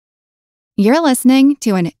You're listening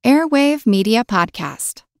to an Airwave Media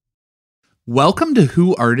Podcast. Welcome to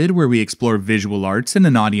Who Arted, where we explore visual arts in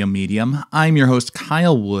an audio medium. I'm your host,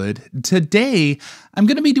 Kyle Wood. Today, I'm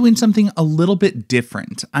going to be doing something a little bit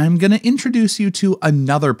different. I'm going to introduce you to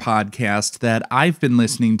another podcast that I've been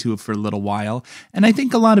listening to for a little while, and I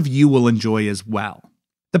think a lot of you will enjoy as well.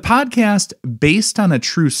 The podcast, based on a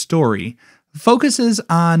true story, focuses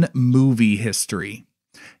on movie history.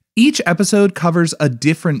 Each episode covers a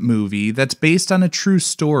different movie that's based on a true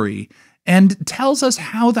story and tells us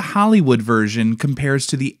how the Hollywood version compares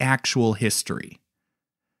to the actual history.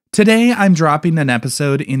 Today, I'm dropping an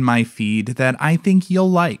episode in my feed that I think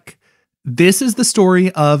you'll like. This is the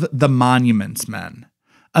story of The Monuments Men,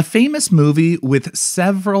 a famous movie with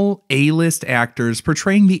several A-list actors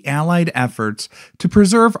portraying the Allied efforts to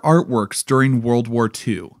preserve artworks during World War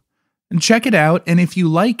II. And check it out, and if you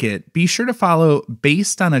like it, be sure to follow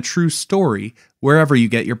Based on a True Story wherever you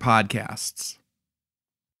get your podcasts.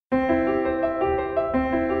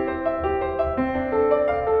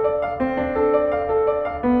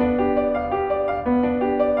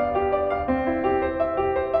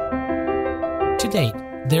 To date,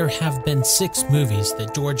 there have been 6 movies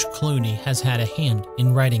that George Clooney has had a hand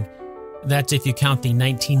in writing. That's if you count the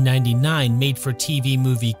 1999 made-for-TV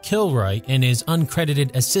movie Kilroy and his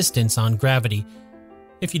uncredited assistance on Gravity.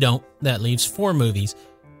 If you don't, that leaves 4 movies.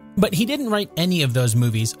 But he didn't write any of those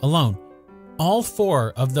movies alone. All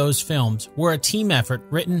 4 of those films were a team effort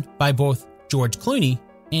written by both George Clooney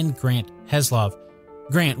and Grant Heslov.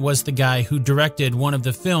 Grant was the guy who directed one of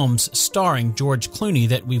the films starring George Clooney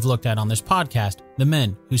that we've looked at on this podcast, The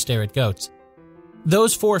Men Who Stare at Goats.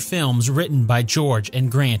 Those 4 films written by George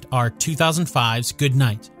and Grant are 2005's Good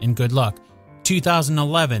Night and Good Luck,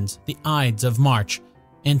 2011's The Ides of March,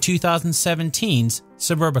 and 2017's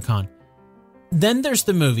Suburbicon. Then there's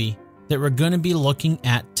the movie that we're going to be looking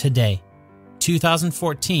at today,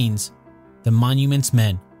 2014's The Monuments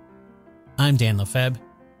Men. I'm Dan Lefebvre,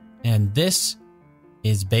 and this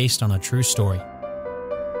is based on a true story.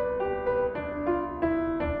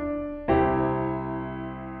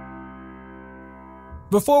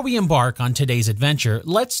 Before we embark on today's adventure,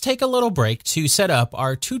 let's take a little break to set up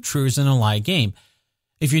our 2 truths and a lie game.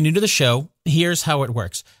 If you're new to the show, here's how it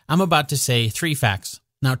works. I'm about to say 3 facts.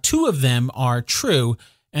 Now, 2 of them are true,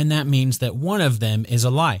 and that means that 1 of them is a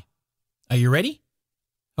lie. Are you ready?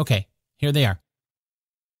 Okay, here they are.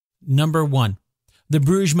 Number 1. The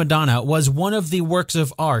Bruges Madonna was one of the works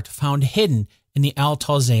of art found hidden in the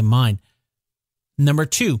Altazé mine. Number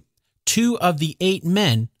 2. 2 of the 8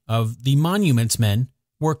 men of the Monuments Men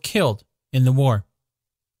were killed in the war.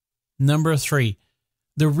 Number 3.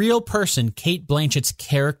 The real person Cate Blanchett's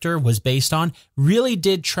character was based on really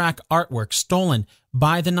did track artwork stolen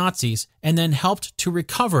by the Nazis and then helped to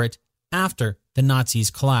recover it after the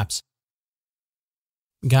Nazis' collapse.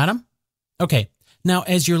 Got 'em? Okay, now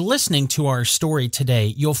as you're listening to our story today,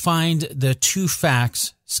 you'll find the 2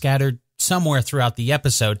 facts scattered somewhere throughout the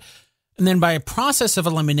episode, and then by a process of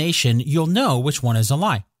elimination, you'll know which one is a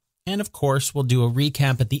lie. And of course, we'll do a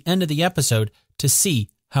recap at the end of the episode to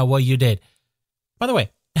see how well you did. By the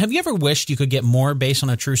way, have you ever wished you could get more based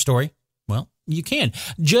on a true story? Well, you can.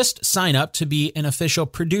 Just sign up to be an official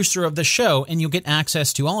producer of the show and you'll get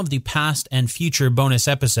access to all of the past and future bonus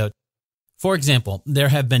episodes. For example, there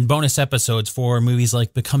have been bonus episodes for movies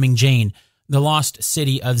like Becoming Jane, The Lost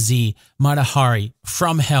City of Z, Mata Hari,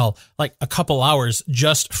 From Hell, like a couple hours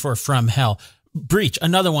just for From Hell. Breach,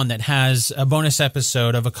 another one that has a bonus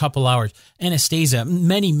episode of a couple hours. Anastasia,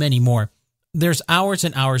 many, many more. There's hours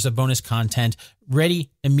and hours of bonus content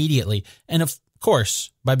ready immediately. And of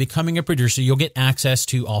course, by becoming a producer, you'll get access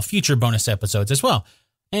to all future bonus episodes as well.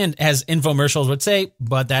 And as infomercials would say,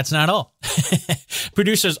 but that's not all.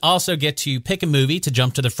 Producers also get to pick a movie to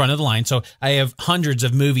jump to the front of the line. So I have hundreds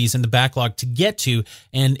of movies in the backlog to get to.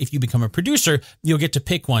 And if you become a producer, you'll get to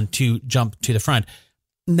pick one to jump to the front.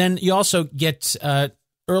 And then you also get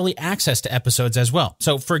early access to episodes as well.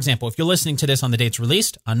 So, for example, if you're listening to this on the date it's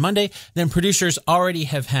released on Monday, then producers already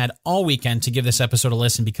have had all weekend to give this episode a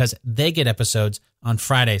listen because they get episodes on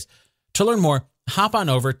Fridays. To learn more, hop on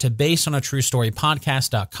over to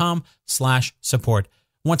basedonatruestorypodcast.com/support.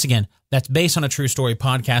 Once again, that's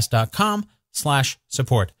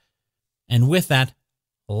basedonatruestorypodcast.com/support. And with that,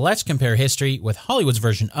 let's compare history with Hollywood's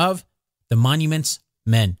version of The Monuments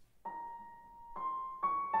Men.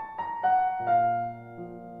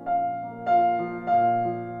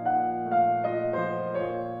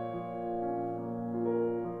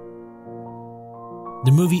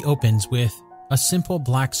 The movie opens with a simple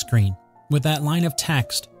black screen with that line of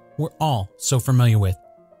text we're all so familiar with,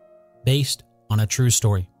 based on a true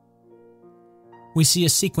story. we see a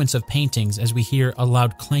sequence of paintings as we hear a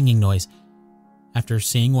loud clanging noise. After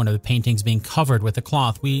seeing one of the paintings being covered with a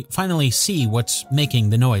cloth, we finally see what's making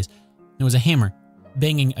the noise. It was a hammer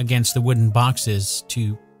banging against the wooden boxes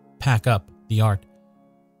to pack up the art.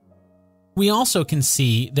 We also can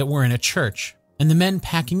see that we're in a church, and the men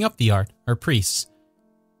packing up the art are priests.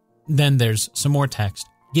 Then there's some more text,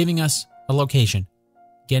 giving us a location,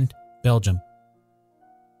 Ghent, Belgium.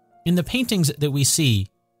 And the paintings that we see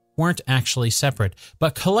weren't actually separate,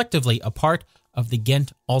 but collectively a part of the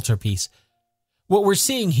Ghent altarpiece. What we're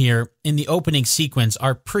seeing here in the opening sequence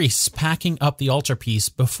are priests packing up the altarpiece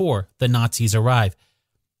before the Nazis arrive.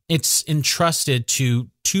 It's entrusted to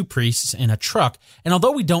two priests in a truck, and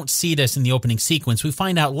although we don't see this in the opening sequence, we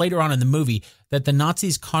find out later on in the movie that the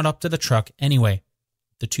Nazis caught up to the truck anyway.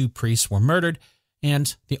 The two priests were murdered,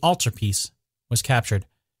 and the altarpiece was captured.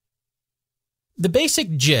 The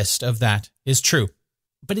basic gist of that is true,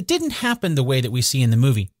 but it didn't happen the way that we see in the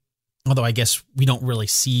movie. Although I guess we don't really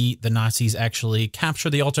see the Nazis actually capture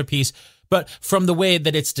the altarpiece, but from the way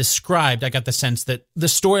that it's described, I got the sense that the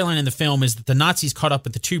storyline in the film is that the Nazis caught up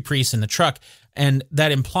with the two priests in the truck, and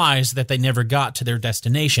that implies that they never got to their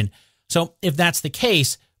destination. So if that's the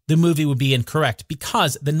case, the movie would be incorrect,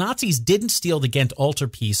 because the Nazis didn't steal the Ghent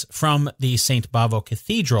altarpiece from the St. Bavo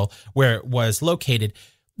Cathedral, where it was located.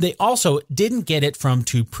 They also didn't get it from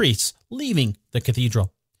two priests leaving the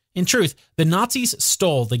cathedral. In truth, the Nazis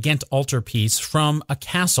stole the Ghent altarpiece from a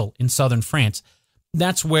castle in southern France.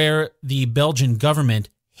 That's where the Belgian government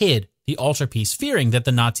hid the altarpiece, fearing that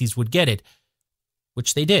the Nazis would get it,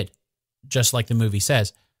 which they did, just like the movie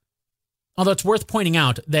says. Although it's worth pointing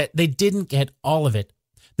out that they didn't get all of it.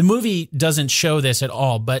 The movie doesn't show this at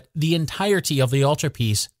all, but the entirety of the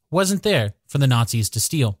altarpiece wasn't there for the Nazis to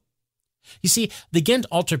steal. You see, the Ghent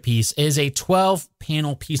altarpiece is a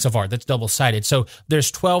 12-panel piece of art that's double-sided, so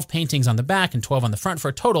there's 12 paintings on the back and 12 on the front for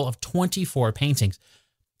a total of 24 paintings.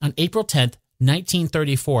 On April 10th,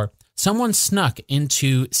 1934, someone snuck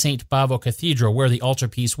into St. Bavo Cathedral, where the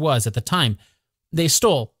altarpiece was at the time. They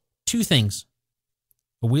stole two things: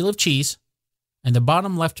 a wheel of cheese and the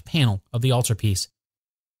bottom left panel of the altarpiece.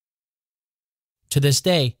 To this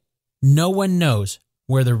day, no one knows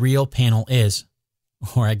where the real panel is.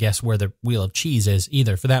 Or I guess where the wheel of cheese is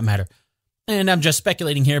either, for that matter. And I'm just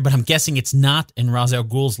speculating here, but I'm guessing it's not in Ra's al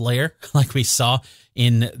Ghul's lair, like we saw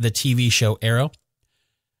in the TV show Arrow.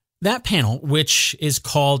 That panel, which is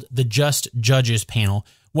called the Just Judges panel,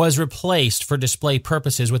 was replaced for display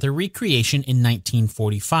purposes with a recreation in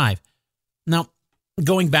 1945. Now,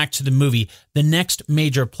 going back to the movie, the next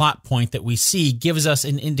major plot point that we see gives us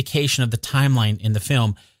an indication of the timeline in the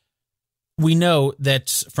film. We know that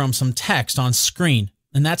from some text on screen,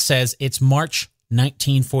 and that says it's March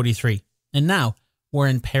 1943, and now we're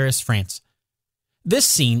in Paris, France. This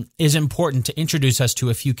scene is important to introduce us to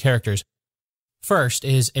a few characters. First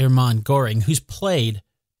is Hermann Göring, who's played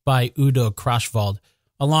by Udo Kraschwald,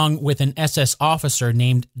 along with an SS officer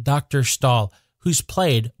named Dr. Stahl, who's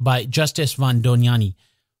played by Justus von Dohnanyi,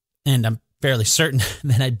 and I'm fairly certain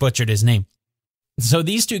that I butchered his name. So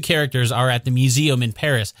these two characters are at the museum in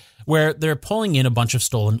Paris, where they're pulling in a bunch of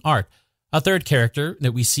stolen art. A third character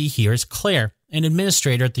that we see here is Claire, an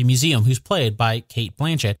administrator at the museum who's played by Cate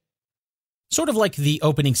Blanchett. Sort of like the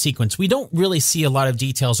opening sequence, we don't really see a lot of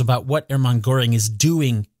details about what Hermann Göring is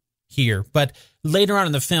doing here, but later on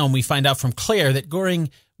in the film we find out from Claire that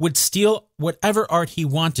Göring would steal whatever art he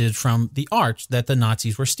wanted from the art that the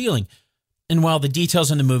Nazis were stealing. And while the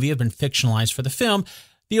details in the movie have been fictionalized for the film,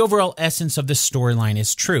 the overall essence of this storyline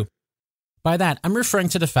is true. By that, I'm referring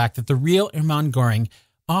to the fact that the real Hermann Göring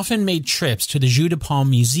often made trips to the Jeu de Paume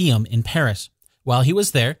Museum in Paris. While he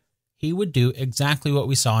was there, he would do exactly what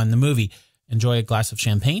we saw in the movie: enjoy a glass of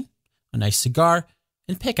champagne, a nice cigar,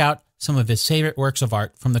 and pick out some of his favorite works of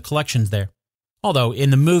art from the collections there. Although in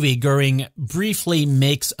the movie, Göring briefly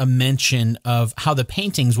makes a mention of how the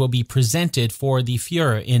paintings will be presented for the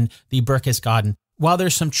Führer in the Berchtesgaden. While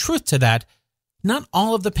there's some truth to that, not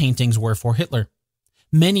all of the paintings were for Hitler.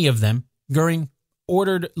 Many of them, Göring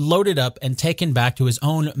ordered loaded up and taken back to his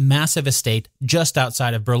own massive estate just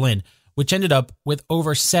outside of Berlin, which ended up with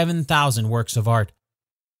over 7,000 works of art.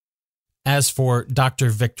 As for Dr.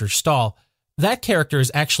 Victor Stahl, that character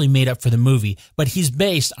is actually made up for the movie, but he's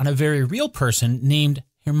based on a very real person named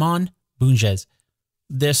Hermann Bunges.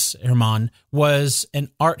 This Hermann was an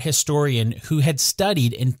art historian who had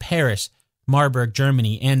studied in Paris, Marburg,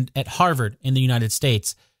 Germany, and at Harvard in the United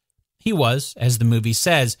States. He was, as the movie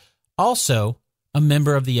says, also a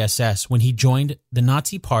member of the SS when he joined the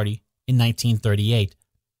Nazi Party in 1938.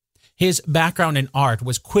 His background in art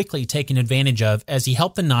was quickly taken advantage of as he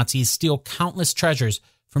helped the Nazis steal countless treasures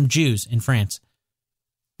from Jews in France.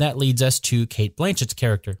 that leads us to Cate Blanchett's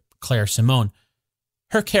character, Claire Simone.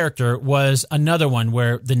 Her character was another one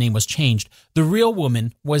where the name was changed. The real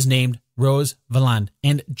woman was named Rose Valland,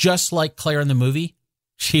 and just like Claire in the movie,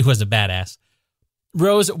 she was a badass.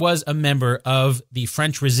 Rose was a member of the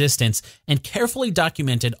French resistance and carefully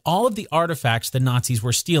documented all of the artifacts the Nazis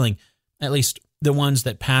were stealing, at least the ones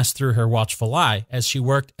that passed through her watchful eye as she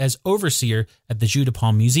worked as overseer at the Jeu de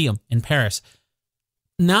Paume Museum in Paris.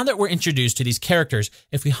 Now that we're introduced to these characters,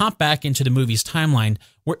 if we hop back into the movie's timeline,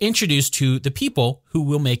 we're introduced to the people who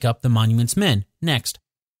will make up the Monument's Men next.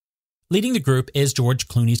 Leading the group is George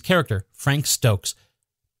Clooney's character, Frank Stokes.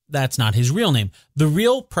 That's not his real name. The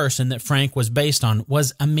real person that Frank was based on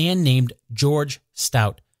was a man named George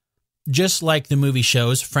Stout. Just like the movie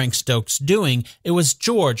shows Frank Stokes doing, it was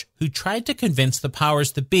George who tried to convince the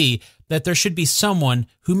powers that be that there should be someone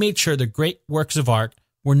who made sure the great works of art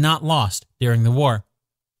were not lost during the war.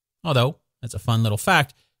 Although, as a fun little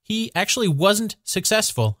fact, he actually wasn't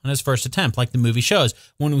successful in his first attempt, like the movie shows,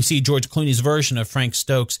 when we see George Clooney's version of Frank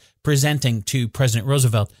Stokes presenting to President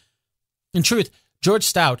Roosevelt. In truth, George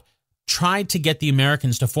Stout tried to get the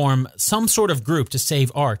Americans to form some sort of group to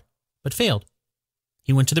save art, but failed.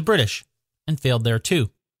 He went to the British and failed there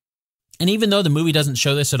too. And even though the movie doesn't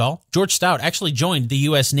show this at all, George Stout actually joined the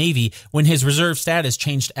U.S. Navy when his reserve status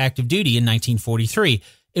changed to active duty in 1943.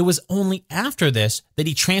 It was only after this that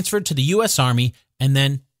he transferred to the U.S. Army, and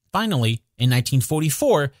then, finally, in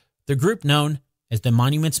 1944, the group known as the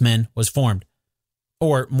Monuments Men was formed.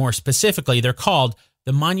 Or, more specifically, they're called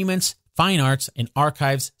the Monuments, Fine Arts, and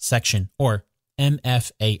Archives Section, or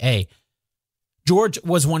MFAA. George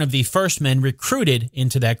was one of the first men recruited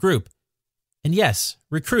into that group. And yes,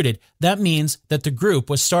 recruited. That means that the group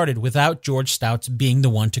was started without George Stout being the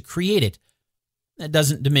one to create it. That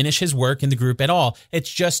doesn't diminish his work in the group at all.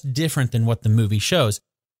 It's just different than what the movie shows.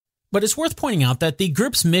 But it's worth pointing out that the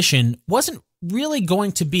group's mission wasn't really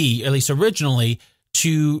going to be, at least originally,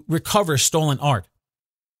 to recover stolen art.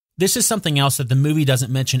 This is something else that the movie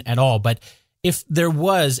doesn't mention at all, but if there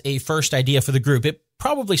was a first idea for the group, it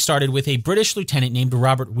probably started with a British lieutenant named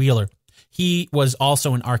Robert Wheeler. He was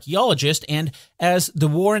also an archaeologist, and as the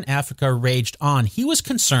war in Africa raged on, he was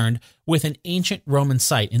concerned with an ancient Roman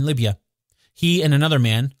site in Libya. He and another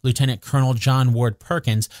man, Lieutenant Colonel John Ward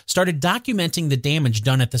Perkins, started documenting the damage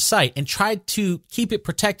done at the site and tried to keep it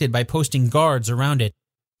protected by posting guards around it.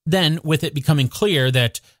 Then, with it becoming clear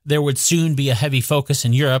that there would soon be a heavy focus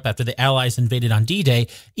in Europe after the Allies invaded on D-Day,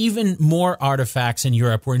 even more artifacts in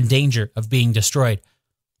Europe were in danger of being destroyed.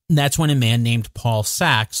 That's when a man named Paul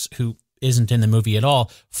Sachs, who isn't in the movie at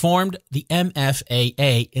all, formed the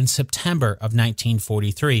MFAA in September of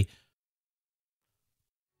 1943.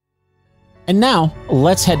 And now,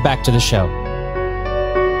 let's head back to the show.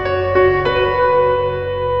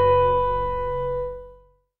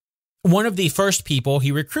 One of the first people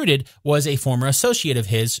he recruited was a former associate of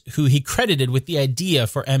his who he credited with the idea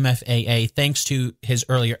for MFAA thanks to his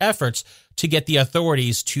earlier efforts to get the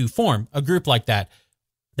authorities to form a group like that.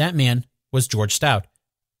 That man was George Stout.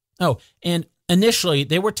 Oh, and initially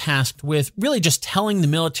they were tasked with really just telling the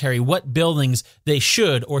military what buildings they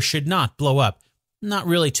should or should not blow up, not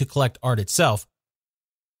really to collect art itself.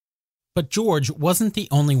 But George wasn't the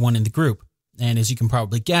only one in the group. And as you can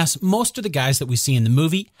probably guess, most of the guys that we see in the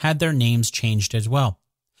movie had their names changed as well.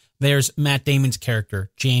 There's Matt Damon's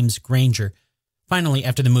character, James Granger. Finally,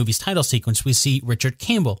 after the movie's title sequence, we see Richard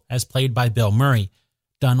Campbell, as played by Bill Murray,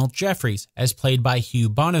 Donald Jeffries, as played by Hugh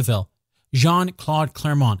Bonneville, Jean-Claude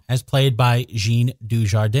Claremont, as played by Jean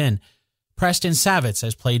Dujardin, Preston Savitz,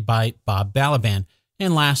 as played by Bob Balaban,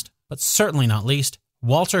 and last, but certainly not least,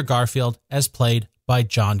 Walter Garfield, as played by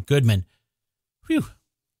John Goodman. Whew.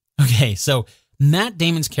 Okay, so Matt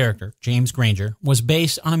Damon's character, James Granger, was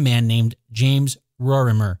based on a man named James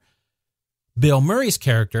Rorimer. Bill Murray's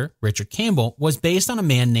character, Richard Campbell, was based on a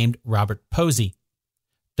man named Robert Posey.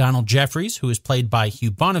 Donald Jeffries, who is played by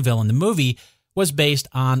Hugh Bonneville in the movie, was based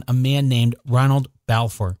on a man named Ronald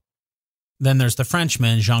Balfour. Then there's the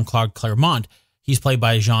Frenchman, Jean-Claude Claremont. He's played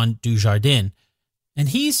by Jean Dujardin. And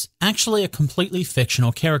he's actually a completely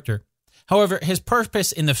fictional character. However, his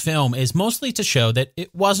purpose in the film is mostly to show that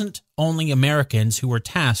it wasn't only Americans who were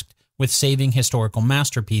tasked with saving historical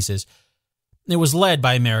masterpieces. It was led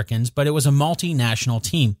by Americans, but it was a multinational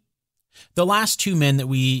team. The last two men that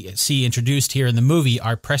we see introduced here in the movie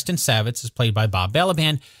are Preston Savitz, as played by Bob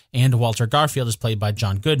Balaban, and Walter Garfield, as played by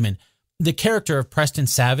John Goodman. The character of Preston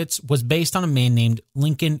Savitz was based on a man named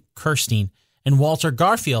Lincoln Kirstein, and Walter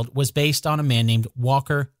Garfield was based on a man named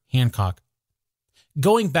Walker Hancock.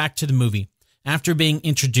 Going back to the movie, after being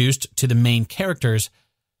introduced to the main characters,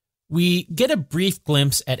 we get a brief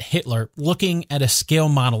glimpse at Hitler looking at a scale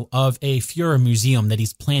model of a Führer museum that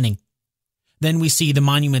he's planning. Then we see the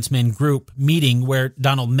Monuments Men group meeting where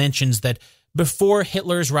Donald mentions that before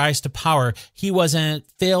Hitler's rise to power, he was a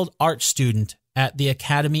failed art student at the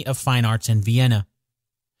Academy of Fine Arts in Vienna.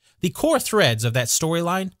 The core threads of that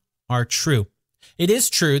storyline are true. It is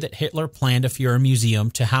true that Hitler planned a Führer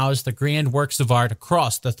museum to house the grand works of art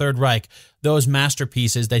across the Third Reich, those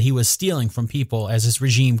masterpieces that he was stealing from people as his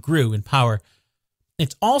regime grew in power.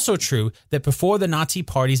 It's also true that before the Nazi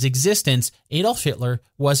Party's existence, Adolf Hitler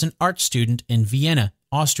was an art student in Vienna,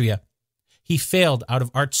 Austria. He failed out of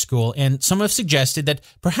art school, and some have suggested that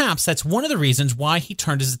perhaps that's one of the reasons why he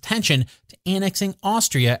turned his attention to annexing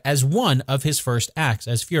Austria as one of his first acts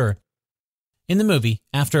as Führer. In the movie,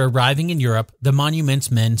 after arriving in Europe, the Monuments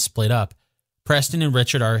Men split up. Preston and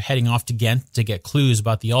Richard are heading off to Ghent to get clues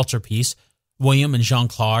about the altarpiece. William and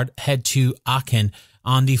Jean-Claude head to Aachen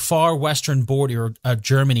on the far western border of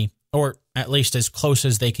Germany, or at least as close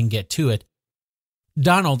as they can get to it.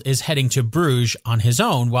 Donald is heading to Bruges on his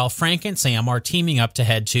own, while Frank and Sam are teaming up to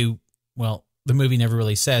head to, well, the movie never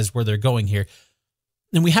really says where they're going here.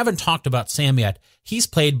 And we haven't talked about Sam yet. He's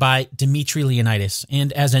played by Dimitri Leonidas,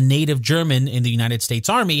 and as a native German in the United States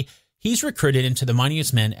Army, he's recruited into the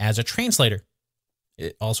Monuments Men as a translator.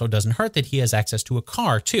 It also doesn't hurt that he has access to a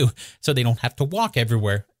car, too, so they don't have to walk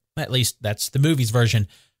everywhere. At least that's the movie's version.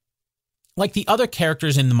 Like the other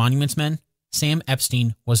characters in the Monuments Men, Sam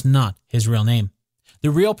Epstein was not his real name.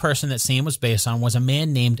 The real person that Sam was based on was a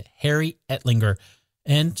man named Harry Ettlinger,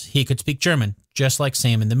 and he could speak German, just like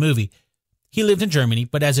Sam in the movie. He lived in Germany,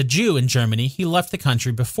 but as a Jew in Germany, he left the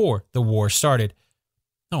country before the war started.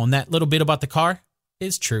 Oh, and that little bit about the car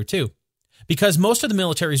is true too. Because most of the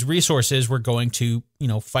military's resources were going to,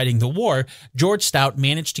 fighting the war, George Stout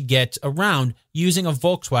managed to get around using a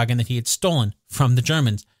Volkswagen that he had stolen from the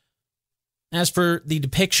Germans. As for the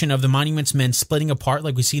depiction of the Monuments Men splitting apart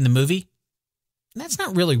like we see in the movie, that's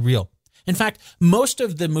not really real. In fact, most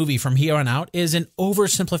of the movie from here on out is an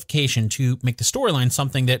oversimplification to make the storyline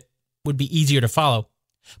something that would be easier to follow.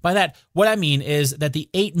 By that, what I mean is that the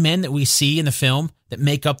 8 men that we see in the film that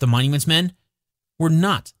make up the Monuments Men were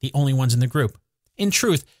not the only ones in the group. In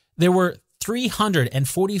truth, there were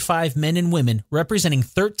 345 men and women representing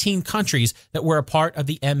 13 countries that were a part of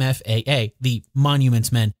the MFAA, the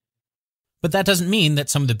Monuments Men. But that doesn't mean that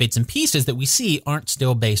some of the bits and pieces that we see aren't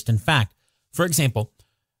still based in fact. For example,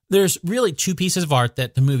 there's really 2 pieces of art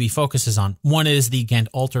that the movie focuses on. One is the Ghent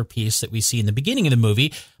altar piece that we see in the beginning of the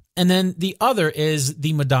movie, and then the other is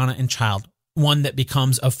the Madonna and Child, one that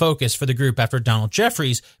becomes a focus for the group after Donald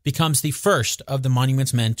Jeffries becomes the first of the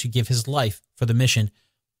Monuments Men to give his life for the mission.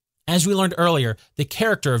 As we learned earlier, the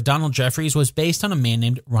character of Donald Jeffries was based on a man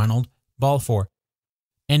named Ronald Balfour.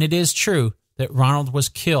 And it is true that Ronald was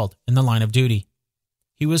killed in the line of duty.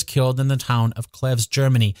 He was killed in the town of Kleve,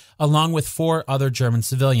 Germany, along with 4 other German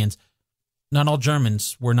civilians. Not all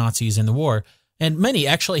Germans were Nazis in the war, and many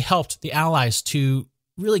actually helped the Allies to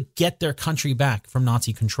really get their country back from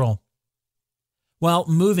Nazi control. While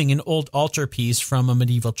moving an old altarpiece from a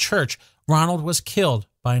medieval church, Ronald was killed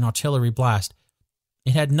by an artillery blast.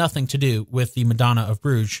 It had nothing to do with the Madonna of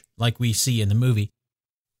Bruges, like we see in the movie.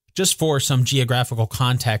 Just for some geographical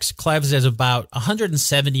context, Kleve is about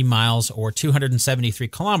 170 miles or 273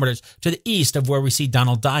 kilometers to the east of where we see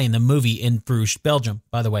Donald die in the movie in Bruges, Belgium,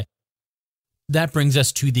 by the way. That brings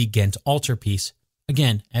us to the Ghent altarpiece.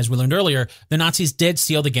 Again, as we learned earlier, the Nazis did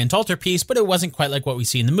steal the Ghent altarpiece, but it wasn't quite like what we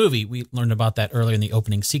see in the movie. We learned about that earlier in the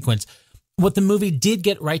opening sequence. What the movie did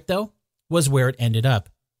get right, though, was where it ended up.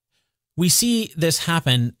 We see this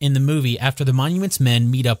happen in the movie after the Monuments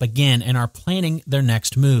Men meet up again and are planning their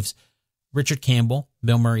next moves. Richard Campbell,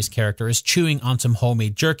 Bill Murray's character, is chewing on some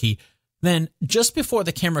homemade jerky. Then, just before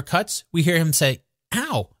the camera cuts, we hear him say,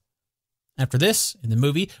 "Ow!" After this, in the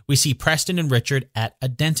movie, we see Preston and Richard at a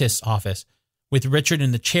dentist's office. With Richard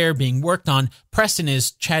in the chair being worked on, Preston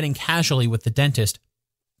is chatting casually with the dentist.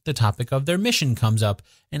 The topic of their mission comes up,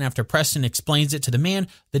 and after Preston explains it to the man,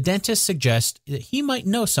 the dentist suggests that he might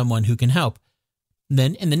know someone who can help.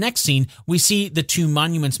 Then, in the next scene, we see the 2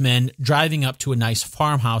 Monuments Men driving up to a nice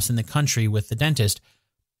farmhouse in the country with the dentist.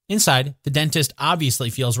 Inside, the dentist obviously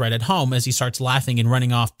feels right at home as he starts laughing and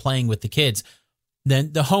running off playing with the kids.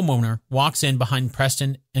 Then, the homeowner walks in behind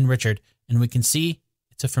Preston and Richard, and we can see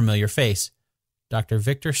it's a familiar face. Dr.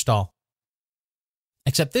 Victor Stahl.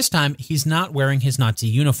 Except this time, he's not wearing his Nazi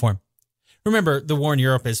uniform. Remember, the war in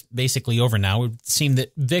Europe is basically over now. It would seem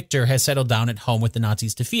that Victor has settled down at home with the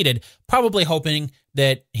Nazis defeated, probably hoping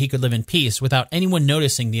that he could live in peace without anyone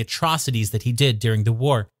noticing the atrocities that he did during the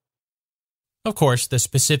war. Of course, the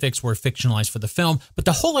specifics were fictionalized for the film, but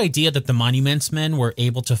the whole idea that the Monuments Men were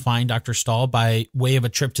able to find Dr. Stahl by way of a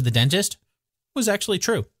trip to the dentist was actually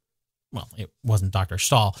true. Well, it wasn't Dr.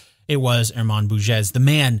 Stahl. It was Armand Bougez, the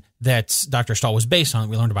man that Dr. Stahl was based on, that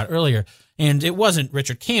we learned about earlier. And it wasn't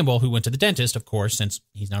Richard Campbell who went to the dentist, of course, since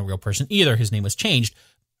he's not a real person either. His name was changed.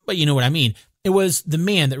 But you know what I mean. It was the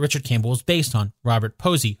man that Richard Campbell was based on, Robert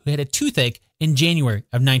Posey, who had a toothache in January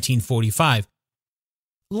of 1945.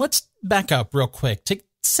 Let's back up real quick to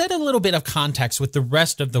set a little bit of context with the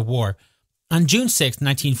rest of the war. On June 6,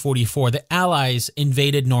 1944, the Allies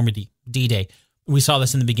invaded Normandy, D-Day. We saw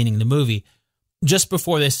this in the beginning of the movie. Just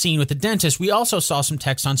before this scene with the dentist, we also saw some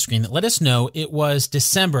text on screen that let us know it was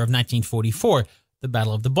December of 1944, the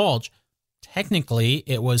Battle of the Bulge. Technically,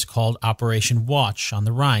 it was called Operation Watch on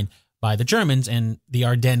the Rhine by the Germans and the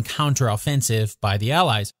Ardennes counteroffensive by the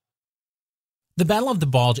Allies. The Battle of the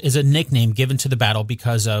Bulge is a nickname given to the battle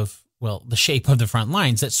because of, well, the shape of the front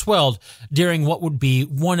lines that swelled during what would be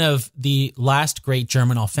one of the last great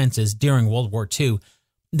German offensives during World War II.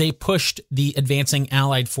 They pushed the advancing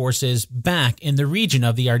Allied forces back in the region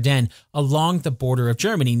of the Ardennes along the border of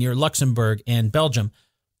Germany near Luxembourg and Belgium.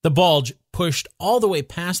 The Bulge pushed all the way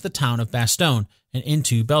past the town of Bastogne and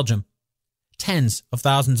into Belgium. Tens of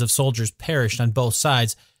thousands of soldiers perished on both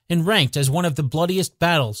sides and ranked as one of the bloodiest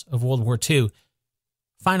battles of World War II.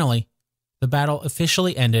 Finally, the battle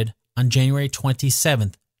officially ended on January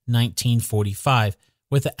 27, 1945,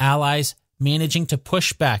 with the Allies managing to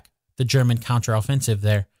push back the German counteroffensive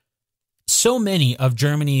there. So many of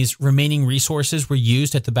Germany's remaining resources were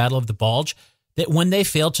used at the Battle of the Bulge that when they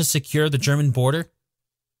failed to secure the German border,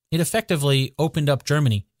 it effectively opened up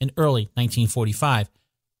Germany in early 1945.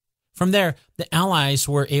 From there, the Allies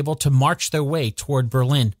were able to march their way toward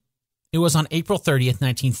Berlin. It was on April 30th,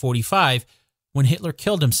 1945, when Hitler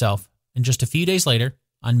killed himself, and just a few days later,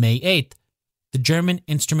 on May 8th, the German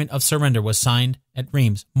Instrument of Surrender was signed at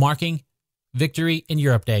Reims, marking Victory in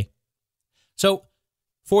Europe Day. So,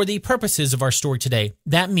 for the purposes of our story today,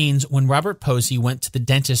 that means when Robert Posey went to the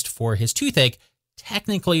dentist for his toothache,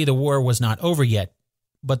 technically the war was not over yet,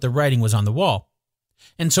 but the writing was on the wall.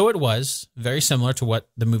 And so it was, very similar to what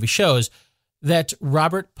the movie shows, that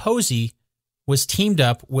Robert Posey was teamed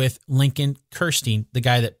up with Lincoln Kirstein, the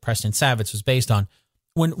guy that Preston Savitz was based on.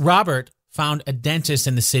 When Robert found a dentist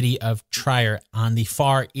in the city of Trier on the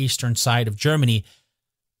far eastern side of Germany,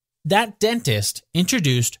 that dentist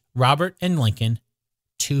introduced Robert and Lincoln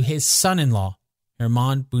to his son-in-law,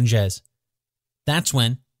 Armand Bougez. That's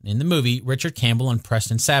when, in the movie, Richard Campbell and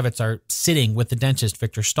Preston Savitz are sitting with the dentist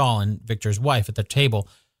Victor Stahl and Victor's wife at their table.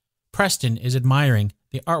 Preston is admiring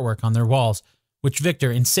the artwork on their walls, which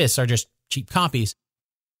Victor insists are just cheap copies.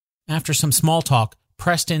 After some small talk,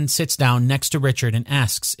 Preston sits down next to Richard and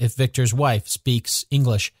asks if Victor's wife speaks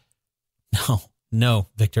English. No,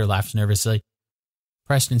 Victor laughs nervously.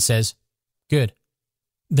 Preston says, "Good."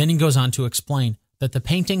 Then he goes on to explain that the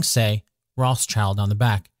paintings say Rothschild on the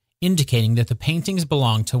back, indicating that the paintings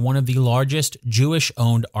belong to one of the largest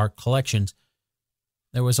Jewish-owned art collections.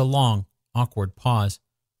 There was a long, awkward pause.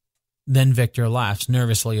 Then Victor laughs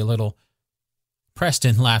nervously a little.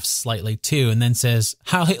 Preston laughs slightly too and then says,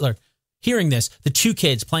 "Heil Hitler." Hearing this, the two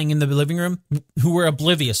kids playing in the living room, who were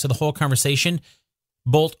oblivious to the whole conversation,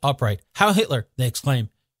 bolt upright. "Heil Hitler," they exclaim.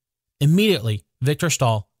 Immediately, Victor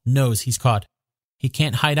Stahl knows he's caught. He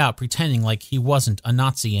can't hide out pretending like he wasn't a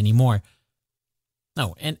Nazi anymore.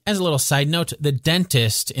 Oh, and as a little side note, the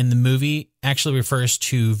dentist in the movie actually refers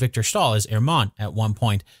to Victor Stahl as Armand at one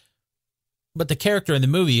point. But the character in the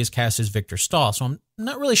movie is cast as Victor Stahl, so I'm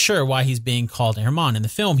not really sure why he's being called Armand in the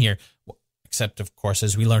film here. Except, of course,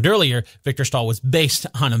 as we learned earlier, Victor Stahl was based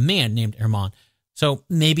on a man named Armand. So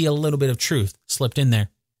maybe a little bit of truth slipped in there.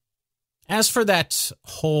 As for that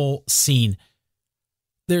whole scene,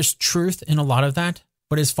 there's truth in a lot of that,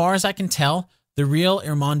 but as far as I can tell, the real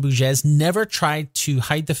Armand Bougez never tried to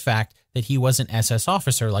hide the fact that he was an SS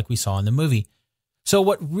officer like we saw in the movie. So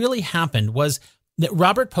what really happened was that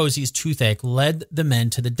Robert Posey's toothache led the men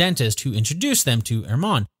to the dentist who introduced them to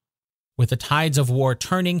Armand. With the tides of war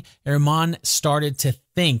turning, Armand started to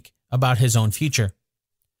think about his own future.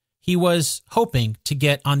 He was hoping to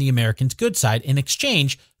get on the Americans' good side in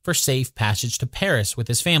exchange for safe passage to Paris with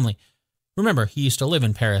his family. Remember, he used to live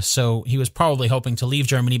in Paris, so he was probably hoping to leave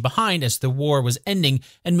Germany behind as the war was ending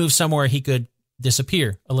and move somewhere he could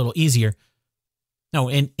disappear a little easier. No,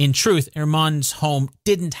 in truth, Armand's home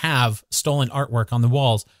didn't have stolen artwork on the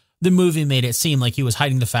walls. The movie made it seem like he was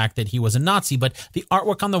hiding the fact that he was a Nazi, but the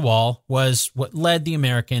artwork on the wall was what led the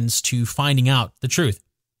Americans to finding out the truth.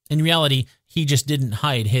 In reality, he just didn't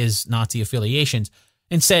hide his Nazi affiliations.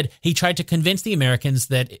 Instead, he tried to convince the Americans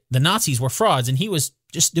that the Nazis were frauds and he was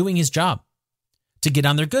just doing his job. To get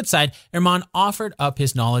on their good side, Hermann offered up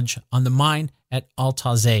his knowledge on the mine at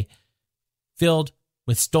Altazay, filled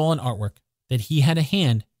with stolen artwork that he had a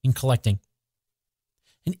hand in collecting.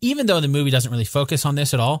 And even though the movie doesn't really focus on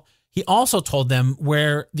this at all, he also told them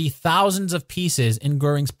where the thousands of pieces in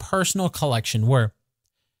Göring's personal collection were.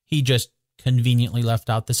 He just conveniently left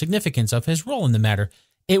out the significance of his role in the matter.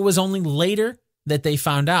 It was only later that they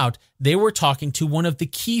found out they were talking to one of the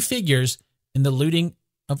key figures in the looting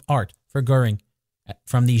of art for Göring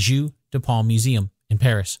from the Jeu de Paume Museum in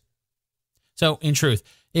Paris. So, in truth,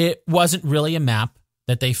 it wasn't really a map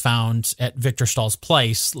that they found at Victor Stahl's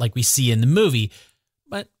place like we see in the movie,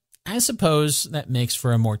 but I suppose that makes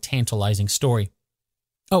for a more tantalizing story.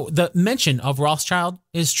 Oh, the mention of Rothschild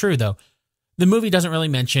is true, though. The movie doesn't really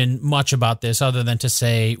mention much about this other than to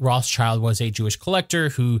say Rothschild was a Jewish collector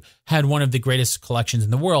who had one of the greatest collections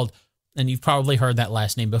in the world, and you've probably heard that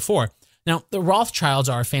last name before. Now, the Rothschilds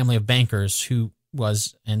are a family of bankers who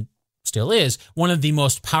was, and still is, one of the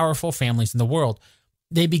most powerful families in the world.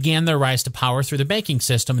 They began their rise to power through the banking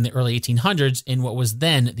system in the early 1800s in what was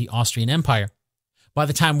then the Austrian Empire. By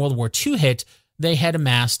the time World War II hit, they had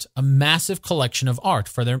amassed a massive collection of art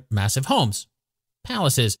for their massive homes,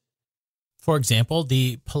 palaces. For example,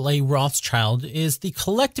 the Palais Rothschild is the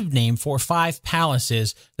collective name for 5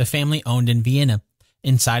 palaces the family owned in Vienna.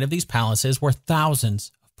 Inside of these palaces were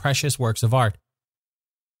thousands of precious works of art.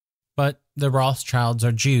 But the Rothschilds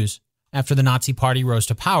are Jews. After the Nazi Party rose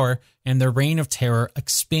to power and their reign of terror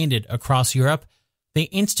expanded across Europe, they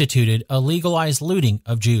instituted a legalized looting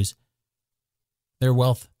of Jews. Their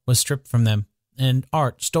wealth was stripped from them and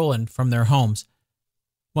art stolen from their homes.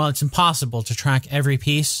 While it's impossible to track every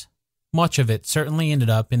piece, much of it certainly ended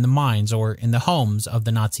up in the mines or in the homes of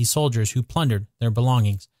the Nazi soldiers who plundered their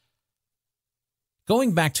belongings.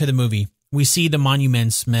 Going back to the movie, we see the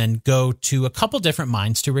Monuments men go to a couple different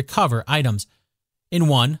mines to recover items. In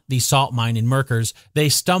one, the salt mine in Merkers, they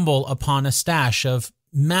stumble upon a stash of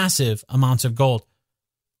massive amounts of gold.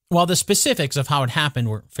 While the specifics of how it happened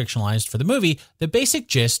were fictionalized for the movie, the basic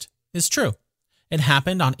gist is true. It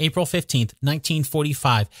happened on April 15th,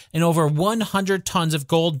 1945, and over 100 tons of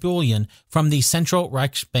gold bullion from the Central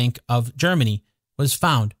Reichsbank of Germany was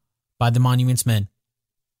found by the Monuments men.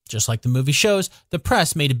 Just like the movie shows, the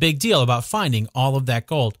press made a big deal about finding all of that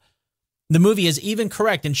gold. The movie is even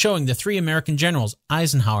correct in showing the 3 American generals,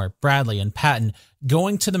 Eisenhower, Bradley, and Patton,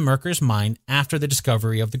 going to the Merkers mine after the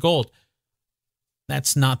discovery of the gold.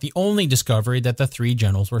 That's not the only discovery that the 3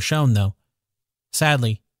 generals were shown, though.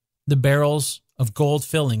 Sadly, the barrels of gold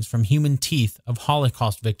fillings from human teeth of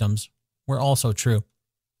Holocaust victims were also true.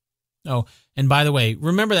 Oh, and by the way,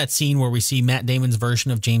 remember that scene where we see Matt Damon's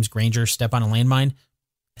version of James Granger step on a landmine?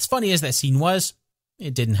 As funny as that scene was,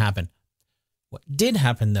 it didn't happen. What did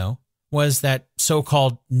happen, though, was that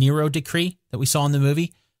so-called Nero decree that we saw in the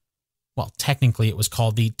movie. Well, technically it was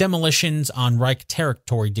called the Demolitions on Reich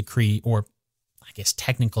Territory Decree, or I guess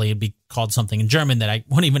technically it'd be called something in German that I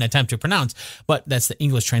won't even attempt to pronounce, but that's the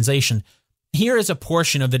English translation. Here is a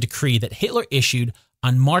portion of the decree that Hitler issued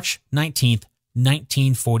on March 19th,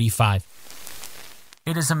 1945.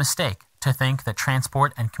 It is a mistake to think that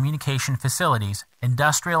transport and communication facilities,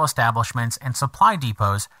 industrial establishments, and supply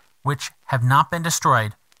depots, which have not been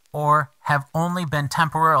destroyed or have only been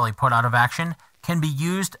temporarily put out of action, can be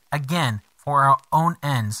used again for our own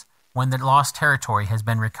ends when the lost territory has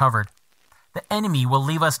been recovered. The enemy will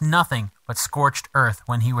leave us nothing but scorched earth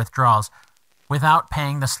when he withdraws, without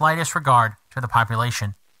paying the slightest regard to the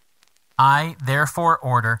population. I therefore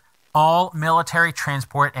order all military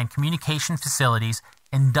transport and communication facilities,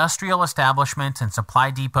 industrial establishments and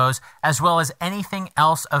supply depots, as well as anything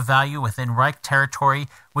else of value within Reich territory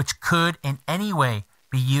which could in any way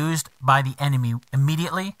be used by the enemy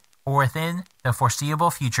immediately or within the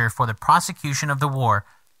foreseeable future for the prosecution of the war,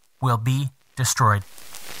 will be destroyed.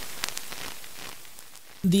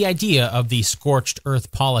 The idea of the scorched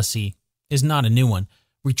earth policy is not a new one.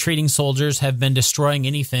 Retreating soldiers have been destroying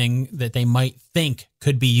anything that they might think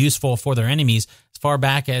could be useful for their enemies as far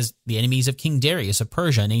back as the enemies of King Darius of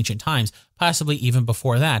Persia in ancient times, possibly even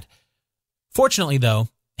before that. Fortunately, though,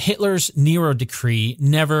 Hitler's Nero decree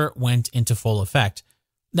never went into full effect.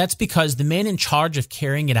 That's because the man in charge of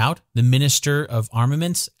carrying it out, the Minister of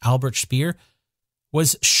Armaments, Albert Speer,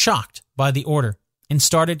 was shocked by the order and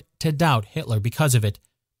started to doubt Hitler because of it.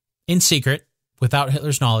 In secret, without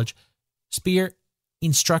Hitler's knowledge, Speer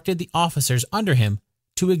instructed the officers under him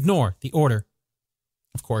to ignore the order.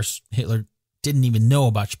 Of course, Hitler didn't even know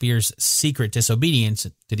about Speer's secret disobedience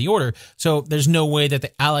to the order, so there's no way that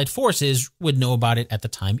the Allied forces would know about it at the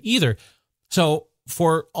time either. So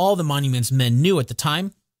for all the Monuments men knew at the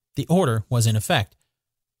time, the order was in effect.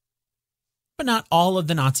 But not all of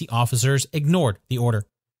the Nazi officers ignored the order.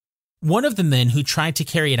 One of the men who tried to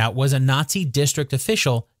carry it out was a Nazi district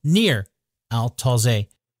official near Alt-Talzay.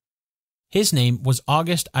 His name was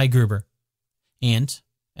August I. Gruber, and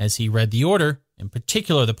as he read the order, in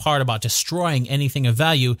particular the part about destroying anything of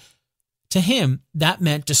value, to him that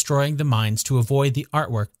meant destroying the mines to avoid the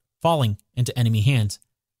artwork falling into enemy hands.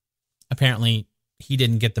 Apparently, he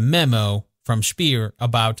didn't get the memo from Speer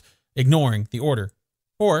about ignoring the order,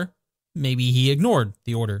 or maybe he ignored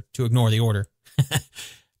the order to ignore the order.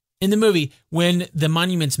 In the movie, when the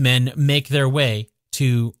Monuments men make their way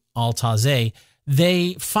to Alt-Talzay,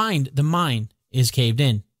 they find the mine is caved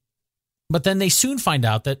in. But then they soon find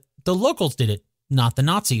out that the locals did it, not the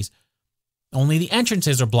Nazis. Only the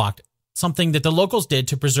entrances are blocked, something that the locals did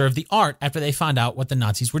to preserve the art after they found out what the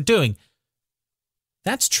Nazis were doing.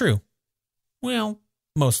 That's true. Well,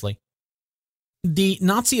 mostly. The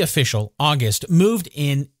Nazi official, August, moved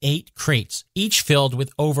in 8 crates, each filled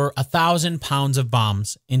with over 1,000 pounds of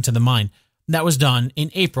bombs, into the mine. That was done in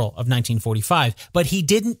April of 1945, but he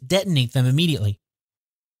didn't detonate them immediately.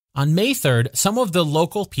 On May 3rd, some of the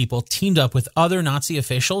local people teamed up with other Nazi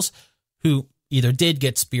officials who either did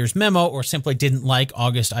get Speer's memo or simply didn't like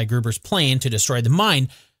August I. Gruber's plan to destroy the mine.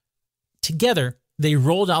 Together, they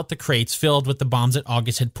rolled out the crates filled with the bombs that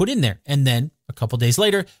August had put in there, and then, a couple days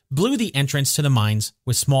later, blew the entrance to the mines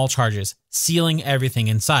with small charges, sealing everything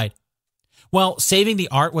inside. While saving the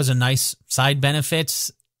art was a nice side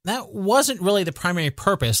benefit, that wasn't really the primary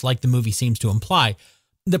purpose like the movie seems to imply.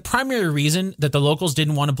 The primary reason that the locals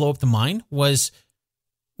didn't want to blow up the mine was,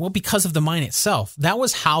 well, because of the mine itself. That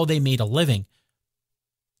was how they made a living.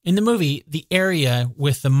 In the movie, the area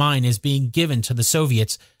with the mine is being given to the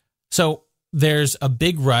Soviets, so there's a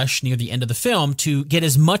big rush near the end of the film to get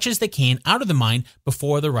as much as they can out of the mine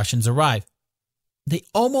before the Russians arrive. They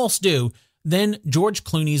almost do. Then George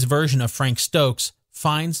Clooney's version of Frank Stokes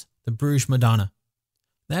finds the Bruges Madonna.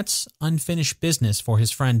 That's unfinished business for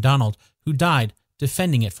his friend Donald, who died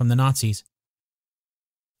defending it from the Nazis.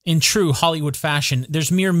 In true Hollywood fashion,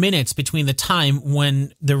 there's mere minutes between the time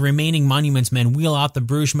when the remaining Monuments men wheel out the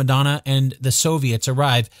Bruges Madonna and the Soviets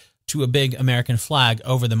arrive to a big American flag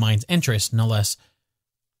over the mine's entrance, no less.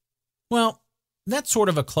 Well, that sort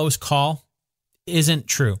of a close call isn't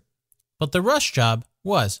true, but the rush job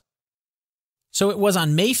was. So it was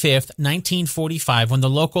on May 5th, 1945, when the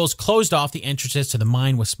locals closed off the entrances to the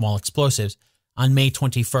mine with small explosives. On May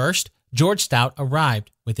 21st, George Stout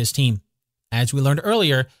arrived with his team. As we learned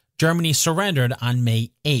earlier, Germany surrendered on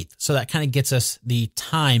May 8th, so that kind of gets us the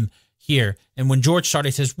time here. And when George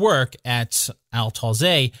started his work at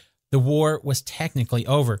Alt-Talzay, the war was technically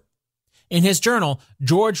over. In his journal,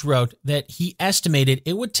 George wrote that he estimated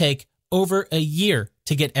it would take over a year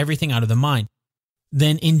to get everything out of the mine.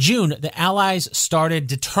 Then in June, the Allies started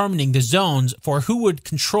determining the zones for who would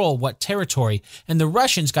control what territory, and the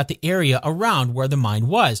Russians got the area around where the mine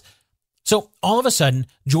was. So all of a sudden,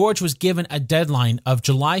 George was given a deadline of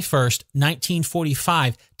July 1st,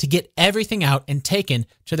 1945 to get everything out and taken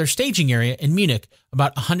to their staging area in Munich,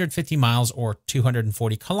 about 150 miles or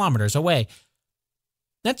 240 kilometers away.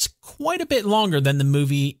 That's quite a bit longer than the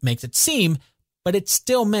movie makes it seem, but it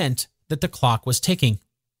still meant that the clock was ticking.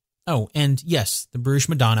 Oh, and yes, the Bruges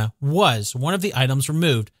Madonna was one of the items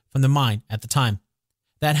removed from the mine at the time.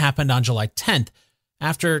 That happened on July 10th,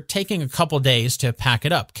 after taking a couple days to pack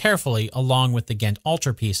it up carefully along with the Ghent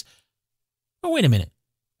altarpiece. But wait a minute,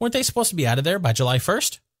 weren't they supposed to be out of there by July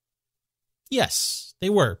 1st? Yes, they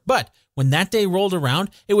were, but when that day rolled around,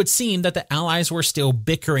 it would seem that the Allies were still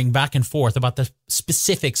bickering back and forth about the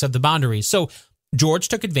specifics of the boundaries, so George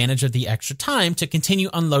took advantage of the extra time to continue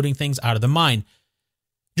unloading things out of the mine.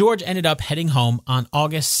 George ended up heading home on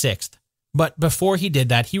August 6th, but before he did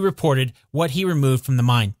that, he reported what he removed from the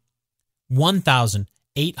mine.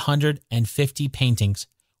 1,850 paintings,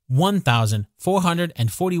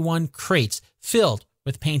 1,441 crates filled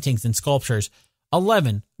with paintings and sculptures,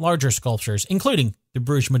 11 larger sculptures, including the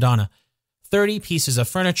Bruges Madonna, 30 pieces of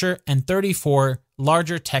furniture, and 34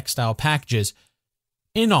 larger textile packages.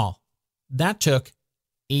 In all, that took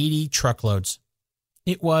 80 truckloads.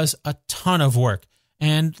 It was a ton of work,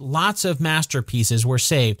 and lots of masterpieces were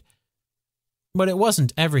saved. But it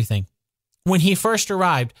wasn't everything. When he first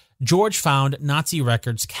arrived, George found Nazi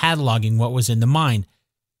records cataloging what was in the mine.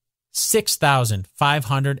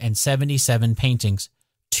 6,577 paintings,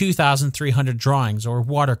 2,300 drawings or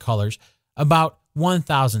watercolors, about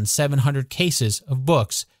 1,700 cases of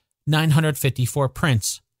books, 954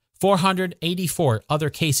 prints, 484 other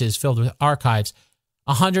cases filled with archives,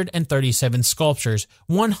 137 sculptures,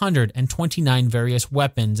 129 various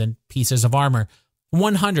weapons and pieces of armor,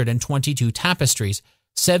 122 tapestries,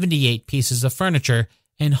 78 pieces of furniture,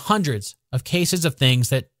 and hundreds of cases of things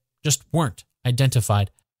that just weren't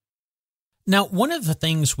identified. Now, one of the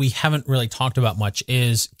things we haven't really talked about much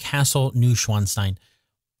is Castle Neuschwanstein.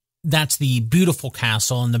 That's the beautiful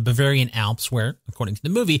castle in the Bavarian Alps where, according to the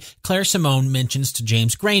movie, Claire Simone mentions to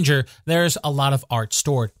James Granger there's a lot of art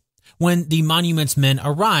stored. When the Monuments Men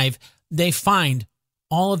arrive, they find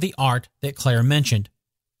all of the art that Claire mentioned.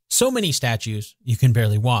 So many statues, you can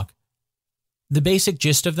barely walk. The basic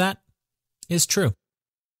gist of that is true.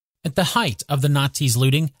 At the height of the Nazis'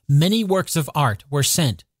 looting, many works of art were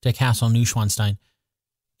sent to Castle Neuschwanstein.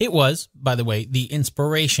 It was, by the way, the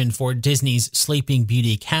inspiration for Disney's Sleeping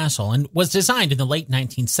Beauty Castle and was designed in the late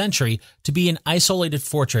 19th century to be an isolated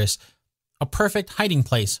fortress, a perfect hiding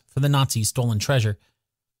place for the Nazis' stolen treasure.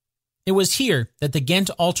 It was here that the Ghent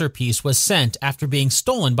altarpiece was sent after being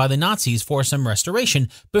stolen by the Nazis for some restoration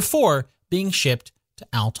before being shipped to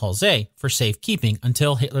Alt-Alzey for safekeeping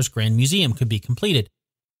until Hitler's Grand Museum could be completed.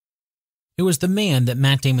 It was the man that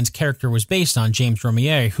Matt Damon's character was based on, James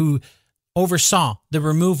Romier, who oversaw the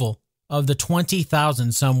removal of the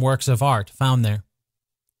 20,000 some works of art found there.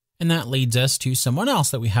 And that leads us to someone else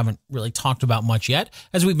that we haven't really talked about much yet,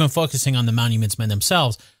 as we've been focusing on the Monuments Men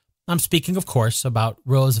themselves. I'm speaking, of course, about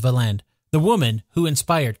Rose Valland, the woman who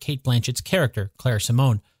inspired Cate Blanchett's character, Claire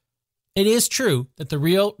Simone. It is true that the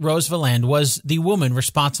real Rose Valland was the woman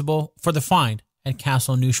responsible for the find at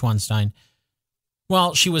Castle Neuschwanstein.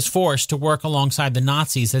 While she was forced to work alongside the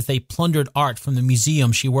Nazis as they plundered art from the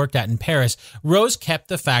museum she worked at in Paris, Rose kept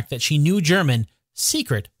the fact that she knew German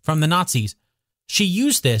secret from the Nazis. She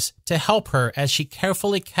used this to help her as she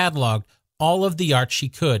carefully cataloged all of the art she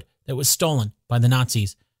could that was stolen by the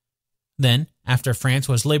Nazis. Then, after France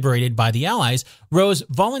was liberated by the Allies, Rose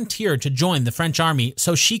volunteered to join the French army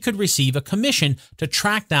so she could receive a commission to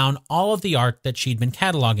track down all of the art that she'd been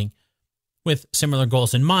cataloging. With similar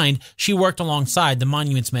goals in mind, she worked alongside the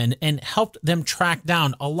Monuments Men and helped them track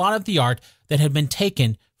down a lot of the art that had been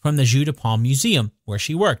taken from the Jeu de Paume Museum, where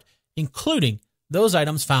she worked, including those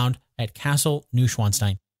items found at Castle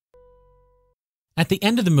Neuschwanstein. At the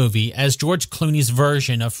end of the movie, as George Clooney's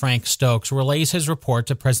version of Frank Stokes relays his report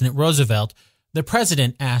to President Roosevelt, the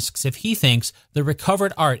president asks if he thinks the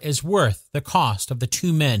recovered art is worth the cost of the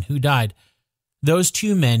two men who died. Those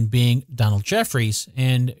two men being Donald Jeffries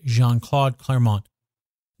and Jean-Claude Claremont.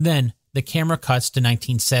 Then, the camera cuts to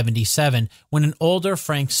 1977 when an older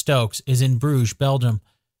Frank Stokes is in Bruges, Belgium,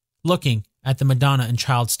 looking at the Madonna and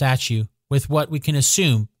Child statue with what we can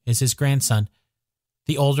assume is his grandson.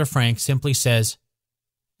 The older Frank simply says,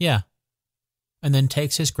 "Yeah," and then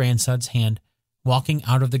takes his grandson's hand, walking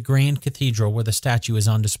out of the grand cathedral where the statue is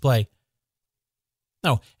on display.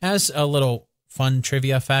 Oh, as a little fun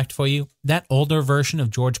trivia fact for you, that older version of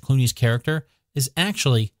George Clooney's character is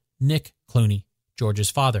actually Nick Clooney, George's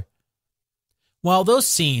father. While those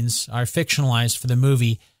scenes are fictionalized for the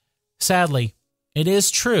movie, sadly, it is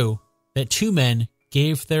true that two men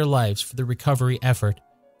gave their lives for the recovery effort.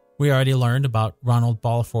 We already learned about Ronald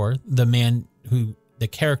Balfour, the man who the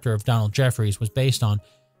character of Donald Jeffries was based on.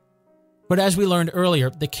 But as we learned earlier,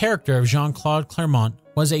 the character of Jean-Claude Claremont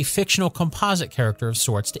was a fictional composite character of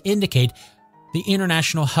sorts to indicate the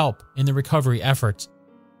international help in the recovery efforts.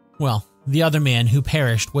 Well, the other man who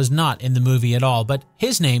perished was not in the movie at all, but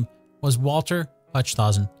his name was Walter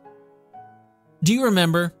Hutchthausen. Do you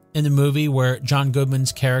remember in the movie where John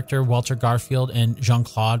Goodman's character, Walter Garfield, and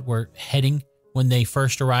Jean-Claude were heading when they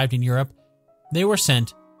first arrived in Europe? They were sent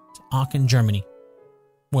to Aachen, Germany.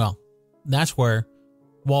 Well, that's where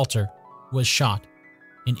Walter was shot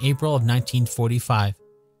in April of 1945,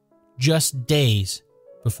 just days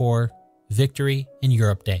before Victory in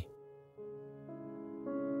Europe Day.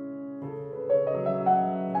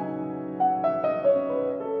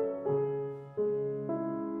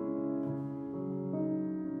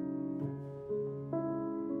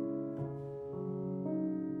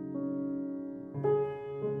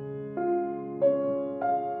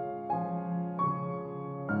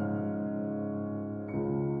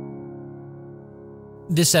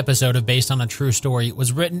 This episode of Based on a True Story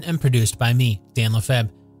was written and produced by me, Dan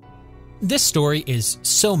Lefebvre. This story is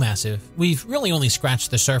so massive, we've really only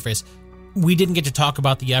scratched the surface. We didn't get to talk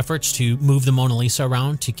about the efforts to move the Mona Lisa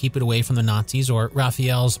around to keep it away from the Nazis, or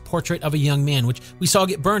Raphael's Portrait of a Young Man, which we saw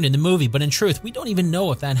get burned in the movie, but in truth, we don't even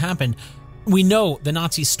know if that happened. We know the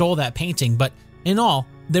Nazis stole that painting, but in all,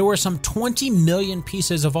 there were some 20 million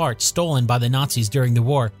pieces of art stolen by the Nazis during the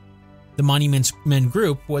war. The Monuments Men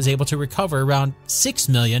group was able to recover around 6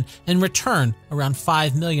 million and return around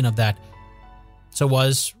 5 million of that. So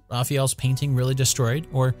was Raphael's painting really destroyed,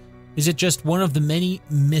 or is it just one of the many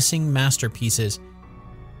missing masterpieces?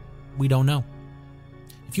 We don't know.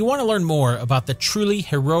 If you want to learn more about the truly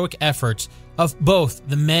heroic efforts of both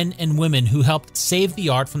the men and women who helped save the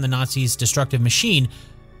art from the Nazis' destructive machine,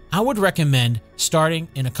 I would recommend starting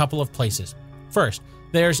in a couple of places. First,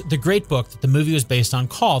 there's the great book that the movie was based on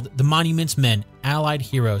called The Monuments Men, Allied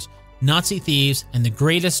Heroes, Nazi Thieves, and the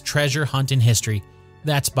Greatest Treasure Hunt in History.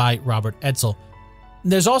 That's by Robert Edsel.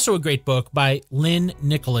 There's also a great book by Lynn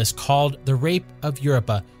Nicholas called The Rape of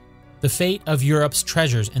Europa, The Fate of Europe's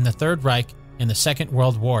Treasures in the Third Reich and the Second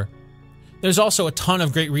World War. There's also a ton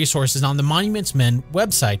of great resources on the Monuments Men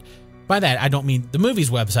website. By that, I don't mean the movie's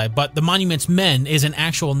website, but the Monuments Men is an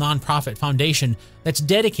actual nonprofit foundation that's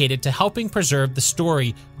dedicated to helping preserve the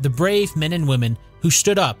story of the brave men and women who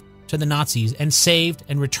stood up to the Nazis and saved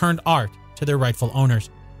and returned art to their rightful owners.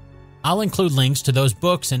 I'll include links to those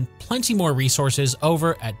books and plenty more resources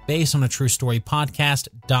over at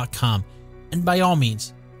basedonatruestorypodcast.com. And by all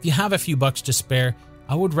means, if you have a few bucks to spare,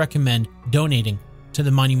 I would recommend donating to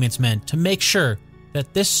the Monuments Men to make sure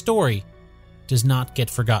that this story does not get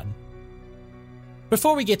forgotten.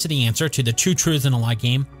 Before we get to the answer to the Two Truths and a Lie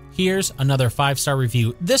game, here's another 5-star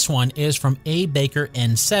review. This one is from A. Baker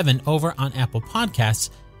N7 over on Apple Podcasts,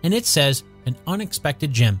 and it says, "An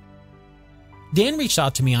unexpected gem." Dan reached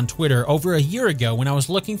out to me on Twitter over a year ago when I was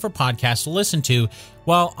looking for podcasts to listen to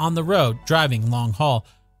while on the road driving long haul.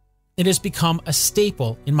 It has become a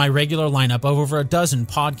staple in my regular lineup of over a dozen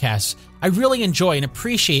podcasts. I really enjoy and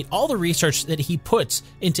appreciate all the research that he puts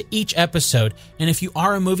into each episode, and if you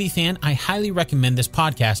are a movie fan, I highly recommend this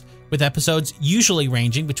podcast. With episodes usually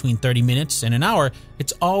ranging between 30 minutes and an hour,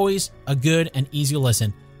 it's always a good and easy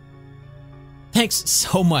listen. Thanks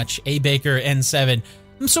so much, A. Baker N7.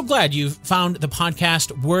 I'm so glad you've found the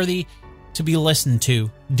podcast worthy to be listened to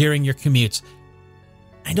during your commutes.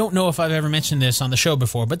 I don't know if I've ever mentioned this on the show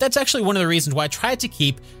before, but that's actually one of the reasons why I try to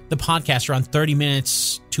keep the podcast around 30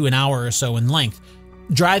 minutes to an hour or so in length.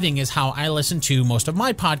 Driving is how I listen to most of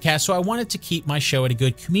my podcasts, so I wanted to keep my show at a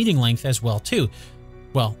good commuting length as well, too.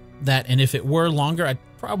 Well, that, and if it were longer, I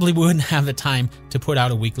probably wouldn't have the time to put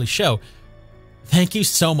out a weekly show. Thank you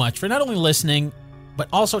so much for not only listening, but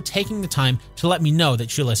also taking the time to let me know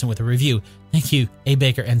that you listen with a review. Thank you, A.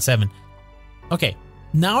 Baker N7. Okay,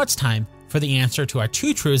 now it's time for the answer to our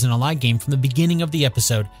Two Truths and a Lie game from the beginning of the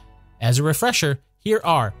episode. As a refresher, here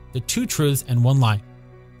are the 2 truths and 1 lie.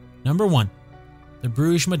 Number 1, the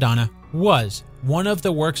Bruges Madonna was one of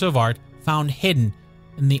the works of art found hidden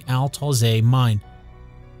in the Altalzay mine.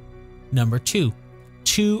 Number 2,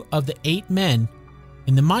 2 of the 8 men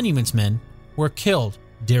in the Monuments Men were killed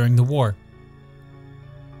during the war.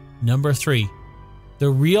 Number 3, the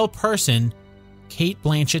real person Kate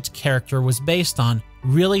Blanchett's character was based on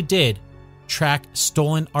really did track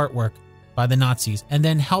stolen artwork by the Nazis and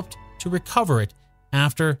then helped to recover it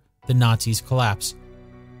after the Nazis' collapse.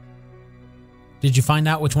 Did you find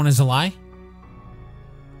out which one is a lie?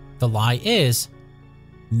 The lie is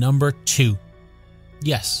number 2.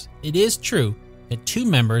 Yes, it is true that 2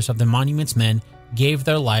 members of the Monuments Men gave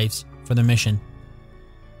their lives for the mission.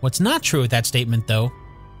 What's not true with that statement, though,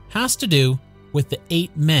 has to do with the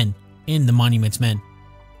 8 men in the Monuments Men.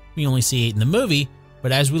 We only see 8 in the movie,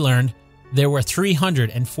 but as we learned, there were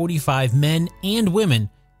 345 men and women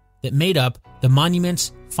that made up the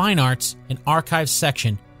Monuments, Fine Arts, and Archives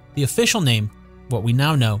section, the official name, what we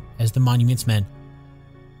now know as the Monuments Men.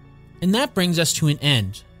 And that brings us to an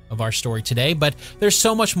end of our story today, but there's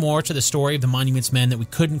so much more to the story of the Monuments Men that we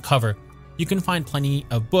couldn't cover. You can find plenty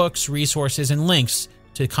of books, resources, and links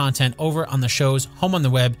to content over on the show's home on the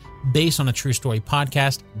web,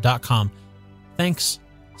 basedonatruestorypodcast.com. Thanks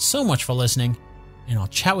so much for listening, and I'll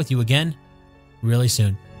chat with you again really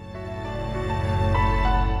soon.